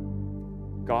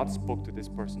time, God spoke to this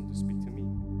person to speak to me.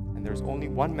 And there's only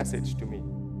one message to me.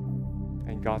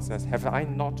 And God says, have I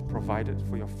not provided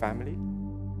for your family?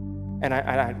 And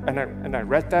I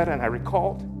read that and I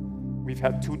recalled, we've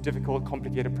had 2 difficult,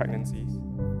 complicated pregnancies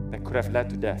that could have led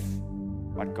to death.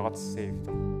 But God saved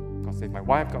them. God saved my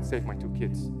wife, God saved my 2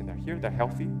 kids. And they're here, they're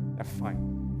healthy, they're fine.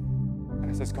 And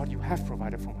I says, God, you have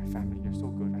provided for my family. You're so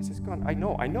good. I says, God, I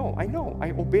know.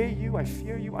 I obey you, I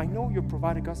fear you. I know you're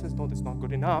provided. God says, no, that's not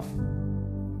good enough.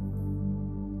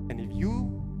 And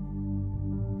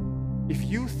if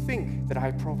you think that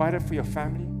I provided for your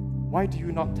family, why do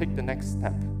you not take the next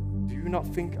step? Do you not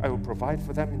think I will provide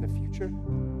for them in the future?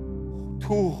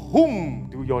 To whom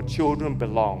do your children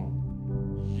belong?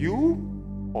 You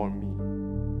or me?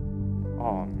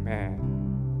 Oh man.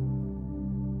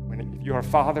 If you're a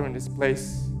father in this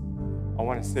place, I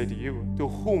want to say to you, to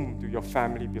whom do your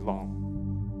family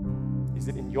belong? Is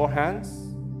it in your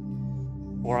hands?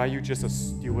 Or are you just a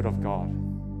steward of God?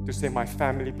 To say my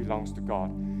family belongs to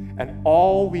God. And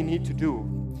all we need to do,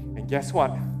 and guess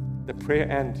what? The prayer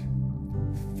end,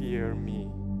 fear me,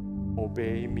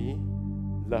 obey me,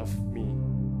 love me,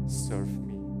 serve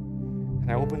me.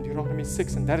 And I open Deuteronomy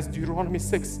 6, and that is Deuteronomy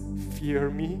 6. Fear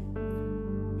me,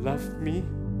 love me,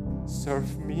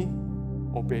 serve me,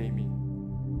 obey me.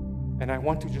 And I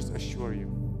want to just assure you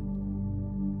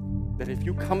that if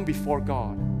you come before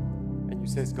God and you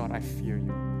say, God, I fear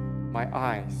you, my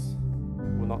eyes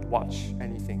will not watch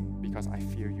anything because I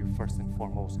fear you first and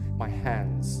foremost. My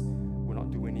hands will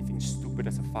not do anything stupid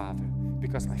as a father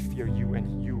because I fear you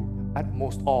and you at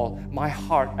most all. My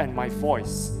heart and my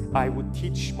voice, I will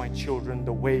teach my children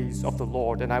the ways of the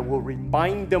Lord, and I will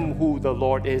remind them who the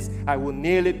Lord is. I will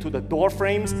nail it to the door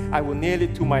frames. I will nail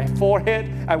it to my forehead.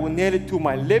 I will nail it to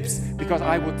my lips, because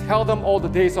I will tell them all the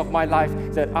days of my life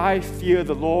that I fear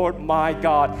the Lord my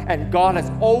God. And God has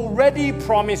already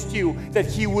promised you that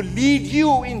He will lead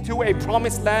you into a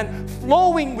promised land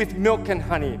flowing with milk and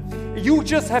honey. You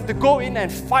just have to go in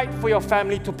and fight for your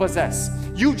family to possess.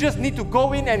 You just need to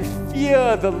go in and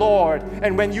fear the Lord.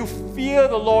 And when you fear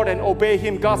the Lord and obey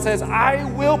Him, God says, I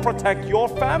will protect your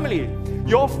family.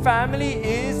 Your family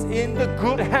is in the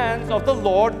good hands of the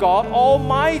Lord God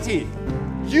Almighty.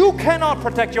 You cannot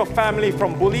protect your family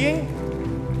from bullying.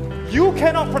 You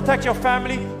cannot protect your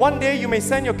family. One day you may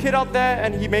send your kid out there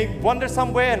and he may wander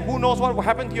somewhere and who knows what will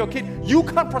happen to your kid. You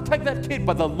can't protect that kid,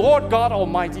 but the Lord God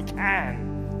Almighty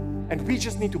can. And we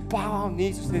just need to bow our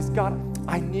knees and say, God,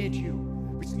 I need you.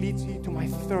 Which leads me to my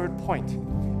third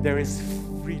point. There is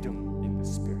freedom in the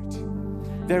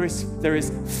Spirit. There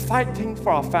is fighting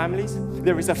for our families.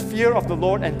 There is a fear of the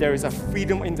Lord, and there is a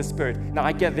freedom in the Spirit. Now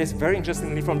I get this very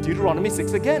interestingly from Deuteronomy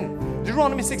 6 again.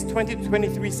 Deuteronomy 6,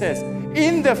 20-23 says,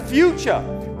 in the future,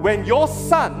 when your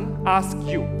son asks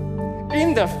you,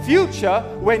 in the future,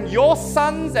 when your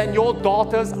sons and your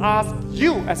daughters ask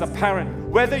you as a parent,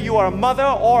 whether you are a mother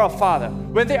or a father,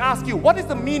 when they ask you, what is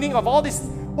the meaning of all this?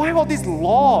 Why all these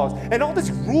laws and all these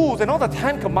rules and all the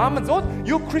 10 commandments? Oh,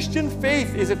 your Christian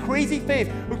faith is a crazy faith.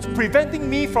 It's preventing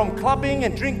me from clubbing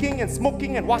and drinking and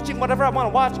smoking and watching whatever I want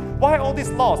to watch. Why all these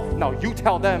laws? Now you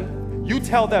tell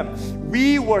them,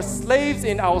 we were slaves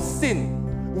in our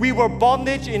sin. We were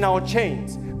bondage in our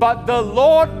chains. But the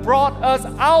Lord brought us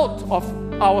out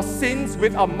of our sins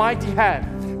with a mighty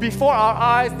hand. Before our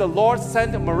eyes, the Lord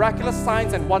sent miraculous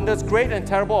signs and wonders, great and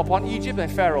terrible, upon Egypt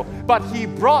and Pharaoh. But He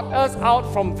brought us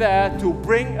out from there to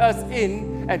bring us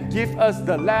in and give us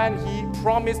the land He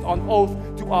promised on oath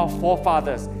to our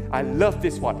forefathers. I love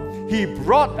this one. He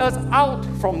brought us out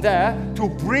from there to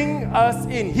bring us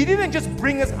in. He didn't just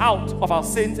bring us out of our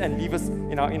sins and leave us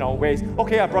in our ways.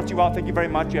 Okay, I brought you out. Thank you very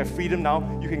much. You have freedom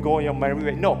now. You can go on your merry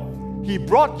way. No. He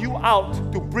brought you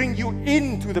out to bring you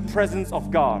into the presence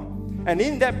of God. And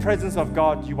in that presence of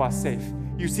God, you are safe.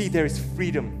 You see, there is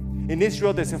freedom. In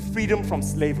Israel, there's a freedom from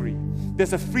slavery.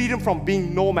 There's a freedom from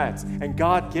being nomads. And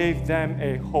God gave them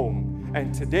a home.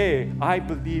 And today, I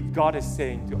believe God is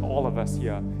saying to all of us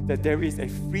here that there is a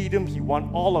freedom He wants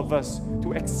all of us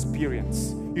to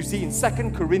experience. You see, in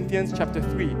 2 Corinthians chapter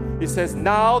 3, it says,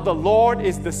 "Now the Lord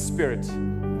is the Spirit.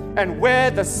 And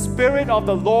where the Spirit of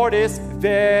the Lord is,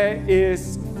 there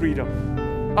is freedom."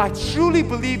 I truly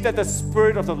believe that the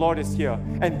Spirit of the Lord is here,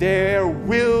 and there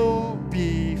will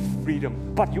be freedom.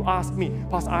 But you ask me,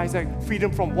 Pastor Isaac,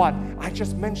 freedom from what? I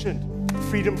just mentioned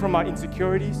freedom from our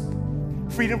insecurities,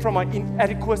 freedom from our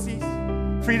inadequacies,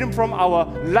 freedom from our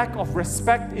lack of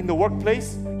respect in the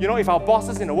workplace. You know, if our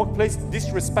bosses in the workplace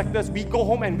disrespect us, we go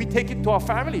home and we take it to our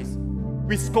families.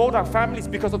 We scold our families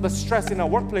because of the stress in our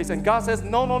workplace. And God says,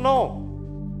 no, no, no.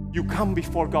 You come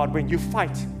before God. When you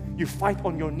fight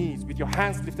on your knees with your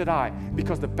hands lifted high,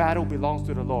 because the battle belongs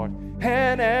to the Lord.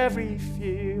 And every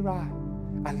fear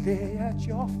I lay at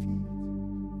your feet,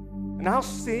 and I'll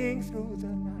sing through the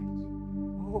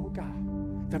night. Oh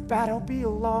God, the battle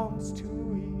belongs to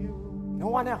you. No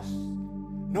one else.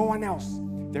 No one else.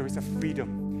 There is a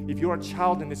freedom. If you're a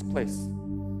child in this place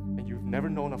and you've never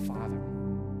known a father,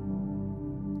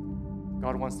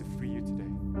 God wants to free you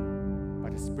today. By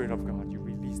the Spirit of God, you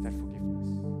release that forgiveness.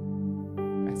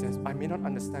 And says, I may not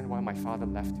understand why my father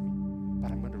left me,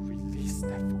 but I'm going to release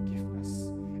that forgiveness.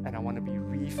 And I want to be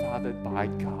refathered by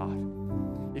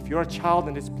God. If you're a child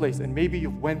in this place and maybe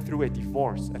you went through a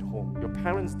divorce at home, your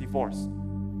parents divorced,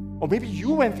 or maybe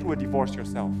you went through a divorce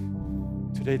yourself,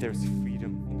 today there's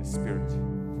freedom in the Spirit.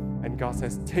 And God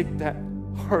says, take that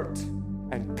hurt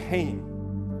and pain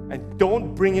and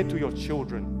don't bring it to your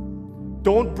children.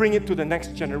 Don't bring it to the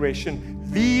next generation.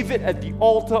 Leave it at the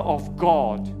altar of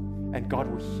God, and God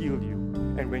will heal you.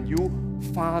 And when you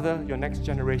father your next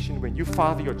generation, when you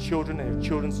father your children and your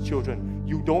children's children,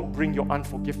 you don't bring your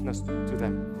unforgiveness to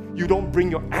them. You don't bring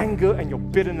your anger and your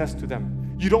bitterness to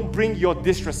them. You don't bring your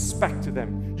disrespect to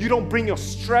them. You don't bring your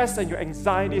stress and your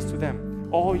anxieties to them.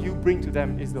 All you bring to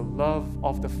them is the love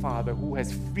of the Father who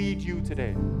has freed you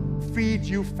today, freed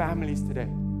you families today,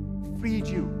 freed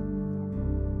you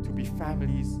to be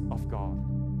families of God.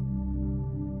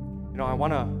 You know,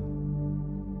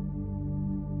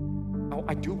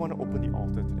 I do want to open the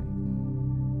altar today,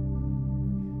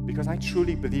 because I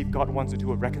truly believe God wants to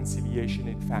do a reconciliation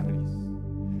in families.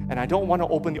 And I don't want to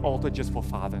open the altar just for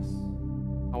fathers.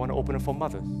 I want to open it for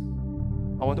mothers.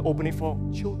 I want to open it for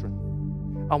children.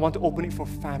 I want to open it for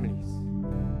families.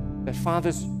 That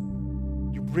fathers,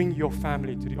 you bring your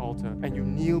family to the altar and you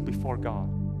kneel before God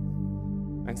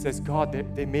and says, God,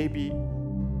 there may be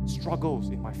struggles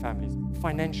in my families,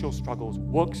 financial struggles,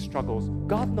 work struggles.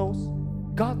 God knows.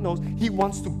 God knows. He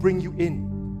wants to bring you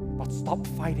in, but stop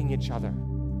fighting each other.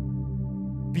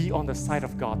 Be on the side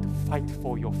of God to fight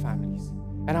for your families.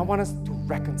 And I want us to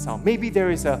reconcile. Maybe there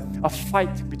is a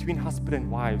fight between husband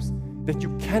and wives that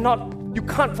you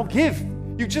can't forgive.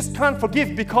 You just can't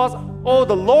forgive because,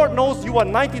 the Lord knows you are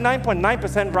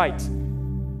 99.9% right.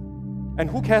 And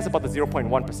who cares about the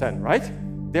 0.1%, right?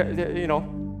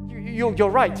 You're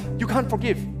right. You can't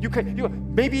forgive.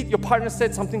 Maybe your partner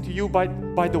said something to you by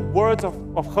the words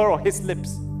of her or his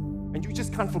lips, and you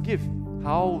just can't forgive.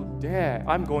 How dare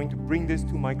I'm going to bring this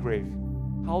to my grave?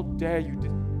 How dare you?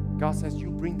 God says you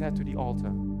bring that to the altar.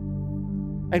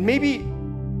 And maybe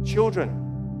children,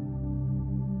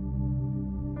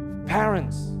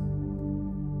 parents,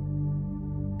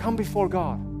 come before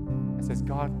God and says,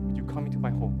 God, would you come into my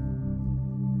home?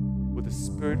 Will the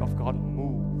Spirit of God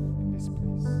move in this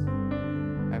place?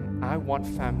 And I want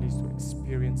families to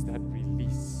experience that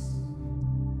release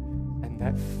and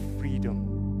that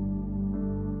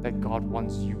freedom that God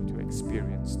wants you to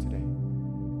experience today.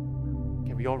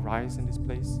 Can we all rise in this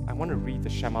place? I want to read the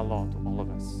Shema law to all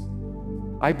of us.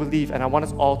 I believe, and I want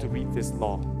us all to read this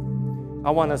law.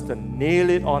 I want us to nail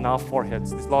it on our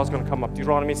foreheads. This law is going to come up.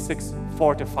 Deuteronomy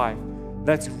 6:4-5.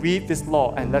 Let's read this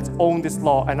law and let's own this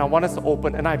law. And I want us to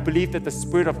open, and I believe that the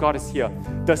Spirit of God is here.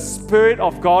 The Spirit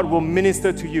of God will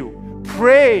minister to you.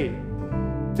 Pray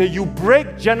that you break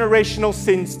generational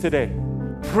sins today.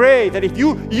 Pray that if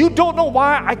you don't know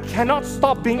why I cannot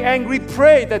stop being angry,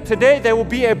 pray that today there will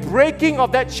be a breaking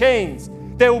of that chains.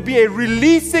 There will be a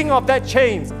releasing of that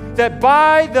chains. That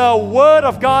by the Word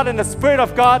of God and the Spirit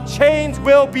of God, chains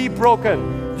will be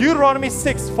broken. Deuteronomy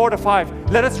 6, 4-5.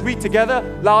 Let us read together,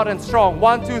 loud and strong.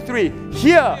 1, 2, 3.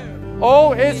 Hear,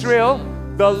 O Israel,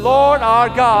 the Lord our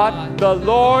God, the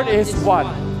Lord is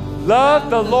one.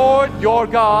 Love the Lord your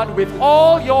God with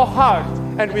all your heart,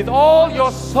 and with all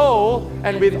your soul,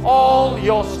 and with all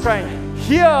your strength.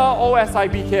 Hear, O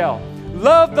SIBKL.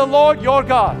 Love the Lord your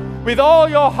God with all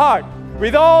your heart,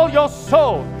 with all your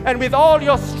soul, and with all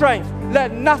your strength.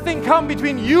 Let nothing come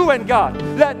between you and God.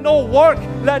 Let no work,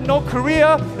 let no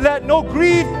career, let no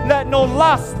greed, let no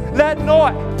lust, let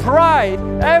no pride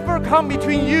ever come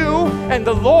between you and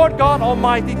the Lord God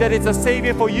Almighty, that is a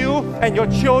Savior for you and your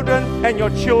children and your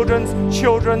children's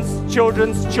children's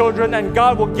children's children. And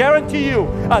God will guarantee you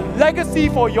a legacy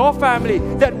for your family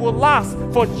that will last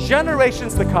for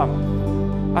generations to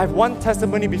come. I have one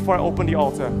testimony before I open the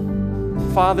altar.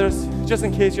 Fathers, just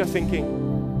in case you're thinking,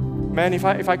 man, if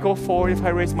I go forward, if I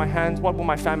raise my hands, what will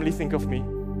my family think of me?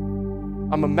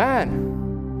 I'm a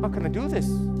man. How can I do this?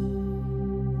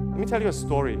 Let me tell you a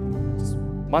story. Just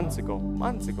months ago.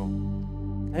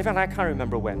 Even I can't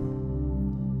remember when.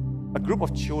 A group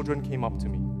of children came up to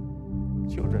me.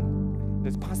 Children.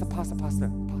 There's Pastor. I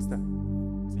said,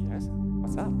 yes?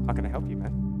 What's up? How can I help you,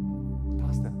 man?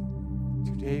 Pastor,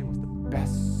 today was the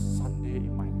best Sunday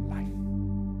in my life.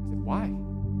 I said, why?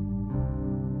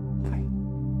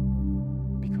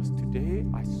 Today,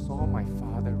 I saw my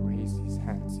father raise his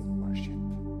hands in worship.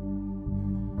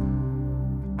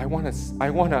 I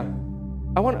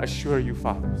want to assure you,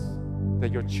 fathers,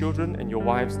 that your children and your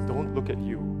wives don't look at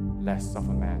you less of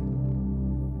a man.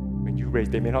 When you raise,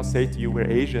 they may not say to you, we're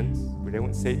Asians, but they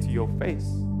won't say it to your face.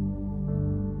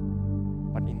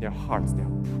 But in their hearts, they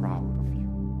are proud of you.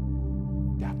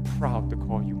 They are proud to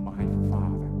call you my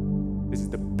father. This is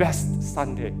the best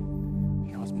Sunday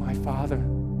because my father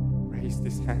raised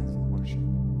his hands in worship.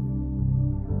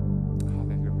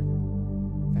 Hallelujah.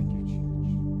 Thank you,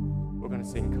 church. We're going to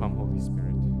sing, Come, Holy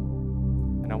Spirit.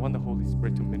 And I want the Holy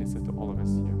Spirit to minister to all of us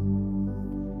here.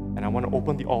 And I want to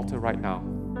open the altar right now.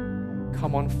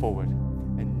 Come on forward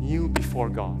and kneel before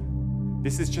God.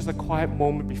 This is just a quiet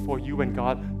moment before you and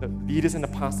God. The leaders and the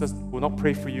pastors will not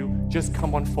pray for you. Just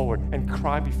come on forward and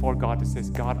cry before God that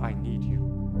says, God, I need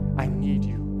you. I need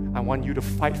you. I want you to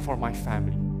fight for my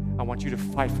family. I want you to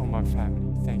fight for my family.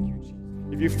 Thank you, Jesus.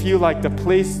 If you feel like the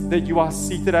place that you are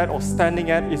seated at or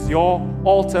standing at is your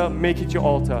altar, make it your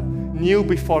altar. Kneel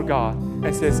before God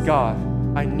and says, God,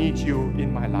 I need you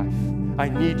in my life. I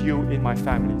need you in my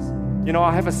families. You know,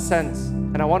 I have a sense,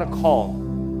 and I want to call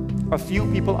a few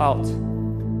people out,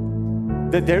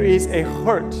 that there is a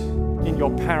hurt in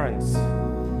your parents.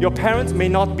 Your parents may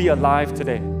not be alive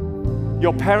today.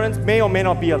 Your parents may or may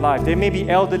not be alive. They may be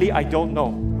elderly, I don't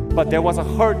know. But there was a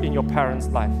hurt in your parents'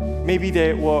 life. Maybe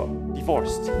they were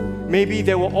divorced. Maybe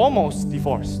they were almost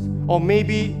divorced. Or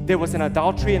maybe there was an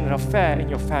adultery and an affair in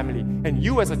your family. And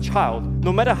you as a child,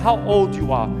 no matter how old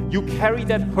you are, you carry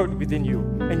that hurt within you.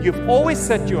 And you've always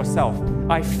said to yourself,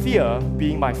 I fear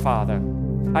being my father.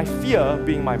 I fear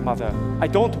being my mother. I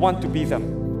don't want to be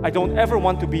them. I don't ever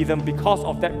want to be them because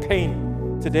of that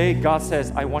pain. Today, God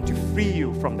says, I want to free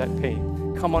you from that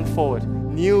pain. Come on forward.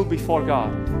 Kneel before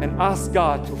God and ask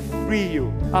God to free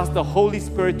you. Ask the Holy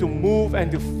Spirit to move and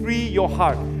to free your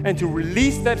heart and to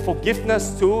release that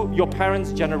forgiveness to your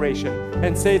parents' generation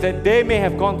and say that they may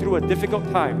have gone through a difficult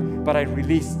time, but I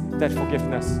release that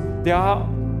forgiveness. There are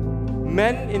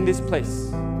men in this place,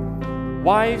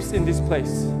 wives in this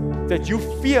place, that you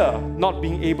fear not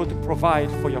being able to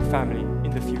provide for your family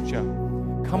in the future.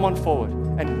 Come on forward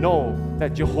and know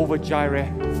that Jehovah Jireh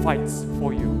fights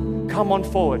for you. Come on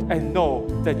forward and know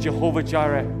that Jehovah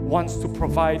Jireh wants to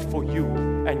provide for you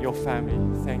and your family.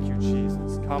 Thank you,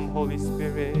 Jesus. Come, Holy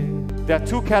Spirit. There are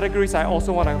two categories I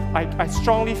also want to, I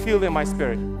strongly feel in my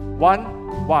spirit.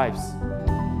 One, wives.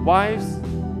 Wives,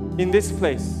 in this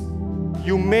place,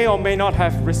 you may or may not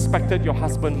have respected your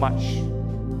husband much.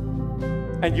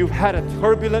 And you've had a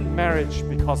turbulent marriage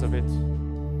because of it.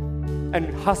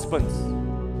 And husbands,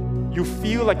 you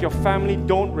feel like your family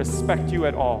don't respect you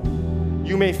at all.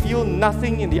 You may feel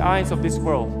nothing in the eyes of this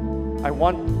world. I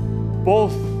want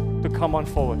both to come on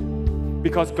forward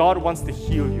because God wants to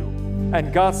heal you.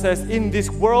 And God says, in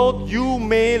this world, you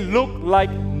may look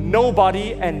like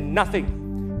nobody and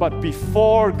nothing, but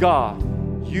before God,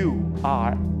 you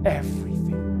are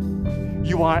everything.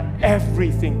 You are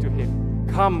everything to Him.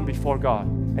 Come before God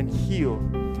and heal.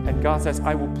 And God says,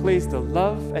 I will place the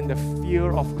love and the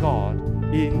fear of God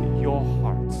in your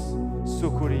hearts.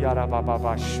 Sukuriara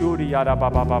Baba, Shuriara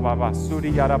Baba Baba,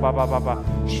 Suriara Baba Baba,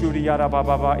 Shuriara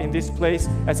Baba Baba. In this place,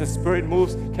 as the Spirit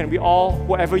moves, can we all,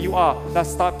 wherever you are, let's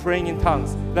start praying in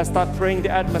tongues. Let's start praying the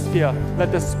atmosphere.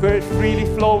 Let the Spirit freely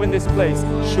flow in this place.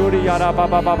 Shuriara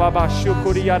Baba Baba,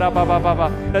 Shukuriara Baba Baba.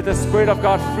 Let the Spirit of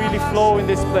God freely flow in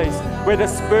this place. Where the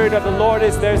Spirit of the Lord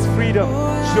is, there is freedom.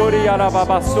 Shuriara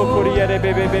Baba, Sukuriere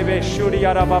Bebe Bebe,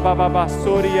 Shuriara Baba Baba,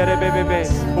 Suriere Bebe Bebe,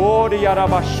 Oriara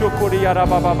Baba, Shukuriara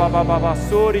Baba Baba Baba,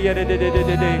 Suriere de de de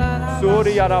de de,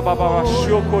 Suriara Baba,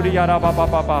 Shukuriara Baba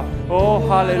Baba. Oh,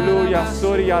 hallelujah.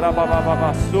 Suriara Baba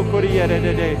Baba, Sukuriere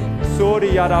de de,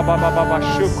 Suriara Baba Baba,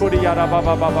 Shukuriara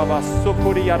Baba Baba,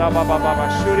 Sukuriara Baba Baba,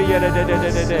 Shuriere de de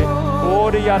de de de,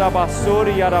 Oriara Baba,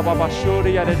 Suriara Baba,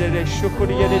 Shuriere de de,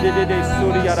 Shukuriere de de de,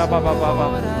 Suriara Baba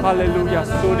Baba. Hallelujah.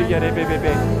 Suriere Bebe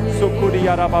Bebe,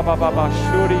 Sukuriara Baba Baba,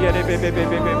 Shuriere Bebe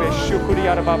Bebe Bebe,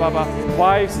 Shukuriara Baba Baba.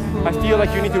 Wives, I feel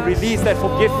like you need to release that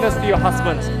forgiveness to your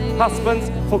husbands. Husbands,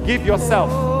 forgive yourself.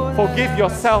 Forgive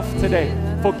yourself today.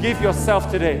 Forgive yourself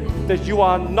today that you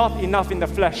are not enough in the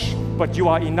flesh, but you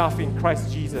are enough in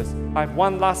Christ Jesus. I have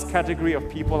one last category of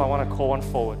people I want to call on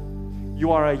forward.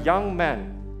 You are a young man.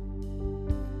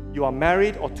 You are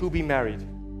married or to be married,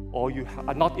 or you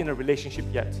are not in a relationship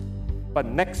yet. But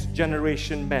next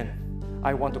generation men,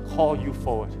 I want to call you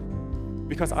forward.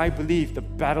 Because I believe the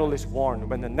battle is won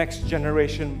when the next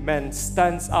generation men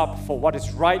stands up for what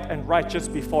is right and righteous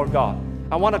before God.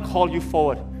 I want to call you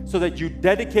forward so that you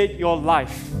dedicate your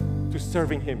life to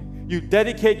serving Him. You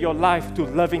dedicate your life to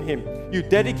loving Him. You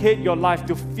dedicate your life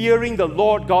to fearing the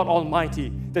Lord God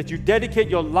Almighty. That you dedicate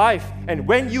your life, and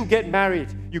when you get married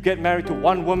to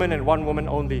one woman and one woman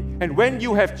only. And when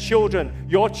you have children,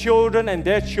 your children and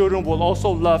their children will also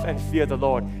love and fear the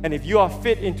Lord. And if you are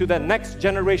fit into the next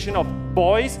generation of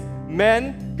boys,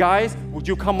 men, guys, would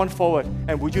you come on forward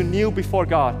and would you kneel before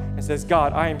God and says,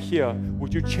 God, I am here.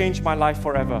 Would you change my life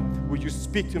forever? Would you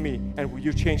speak to me and would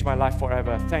you change my life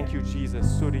forever? Thank you, Jesus.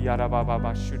 Suriyara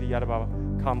Baba, Shuriyara Baba.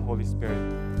 Come, Holy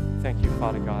Spirit. Thank you,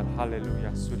 Father God.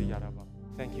 Hallelujah. Suriyara Baba.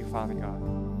 Thank you, Father God.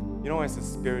 You know, as the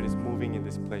Spirit is moving in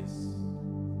this place,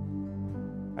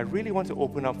 I really want to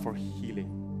open up for healing,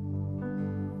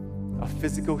 a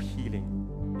physical healing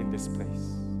in this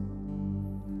place.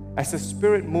 As the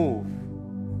Spirit moves,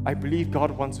 I believe God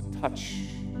wants to touch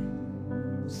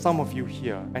some of you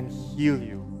here and heal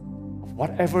you of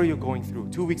whatever you're going through.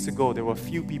 2 weeks ago, there were a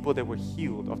few people that were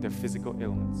healed of their physical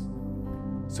ailments.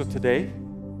 So today,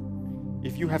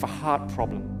 if you have a heart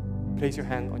problem, place your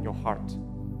hand on your heart.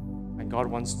 And God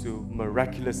wants to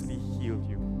miraculously heal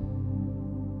you.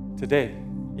 Today,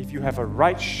 if you have a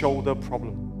right shoulder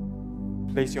problem,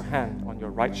 place your hand on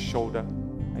your right shoulder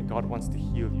and God wants to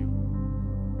heal you.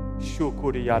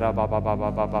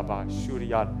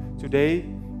 Today,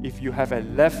 if you have a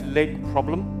left leg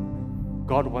problem,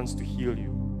 God wants to heal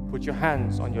you. Put your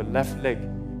hands on your left leg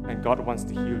and God wants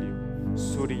to heal you. In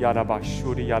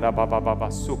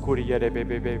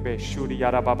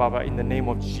the name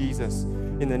of Jesus.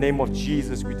 In the name of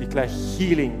Jesus, we declare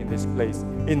healing in this place.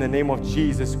 In the name of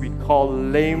Jesus, we call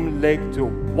lame leg to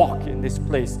walk in this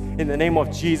place. In the name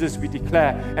of Jesus, we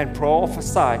declare and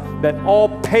prophesy that all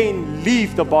pain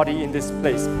leave the body in this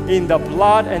place. In the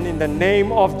blood and in the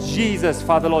name of Jesus,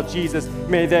 Father Lord Jesus,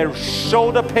 may their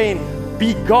shoulder pain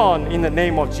be gone in the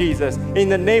name of Jesus. In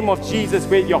the name of Jesus,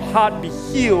 may your heart be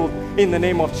healed in the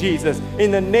name of Jesus. In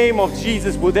the name of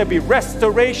Jesus, will there be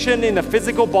restoration in the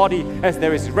physical body as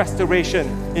there is restoration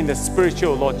in the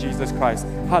spiritual, Lord Jesus Christ.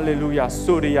 Hallelujah.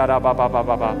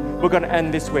 We're going to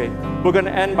end this way. We're going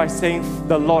to end by saying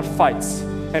the Lord fights.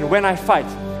 And when I fight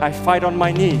on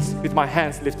my knees with my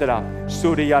hands lifted up. I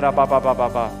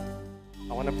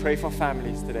want to pray for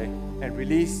families today and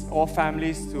release all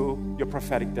families to your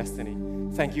prophetic destiny.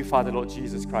 Thank you, Father, Lord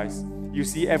Jesus Christ. You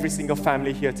see every single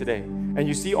family here today. And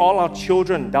you see all our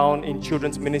children down in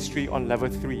children's ministry on level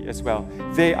 3 as well.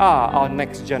 They are our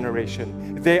next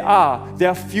generation.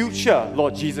 Their future,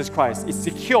 Lord Jesus Christ, is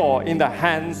secure in the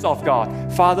hands of God.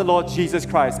 Father, Lord Jesus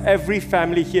Christ, every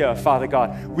family here, Father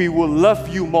God, we will love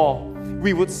you more.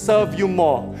 We would serve you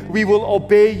more. We will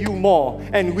obey you more.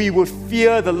 And we would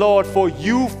fear the Lord, for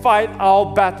you fight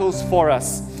our battles for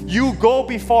us. You go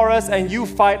before us and you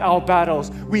fight our battles.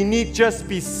 We need just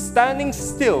be standing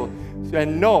still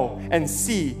and know and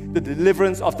see the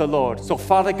deliverance of the Lord. So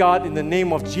Father God, in the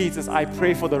name of Jesus, I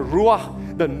pray for the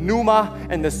Ruach, the Pneuma,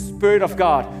 and the Spirit of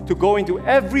God to go into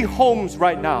every homes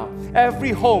right now,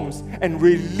 every homes, and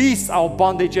release our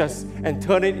bondages and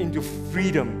turn it into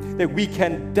freedom, that we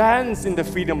can dance in the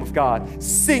freedom of God,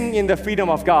 sing in the freedom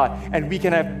of God, and we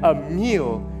can have a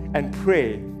meal and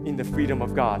pray in the freedom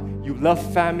of God. You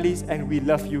love families, and we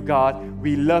love you, God.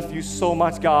 We love you so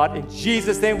much, God. In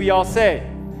Jesus' name we all say,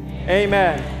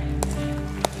 Amen.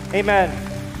 Amen.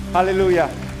 Hallelujah.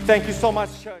 Thank you so much,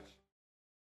 church.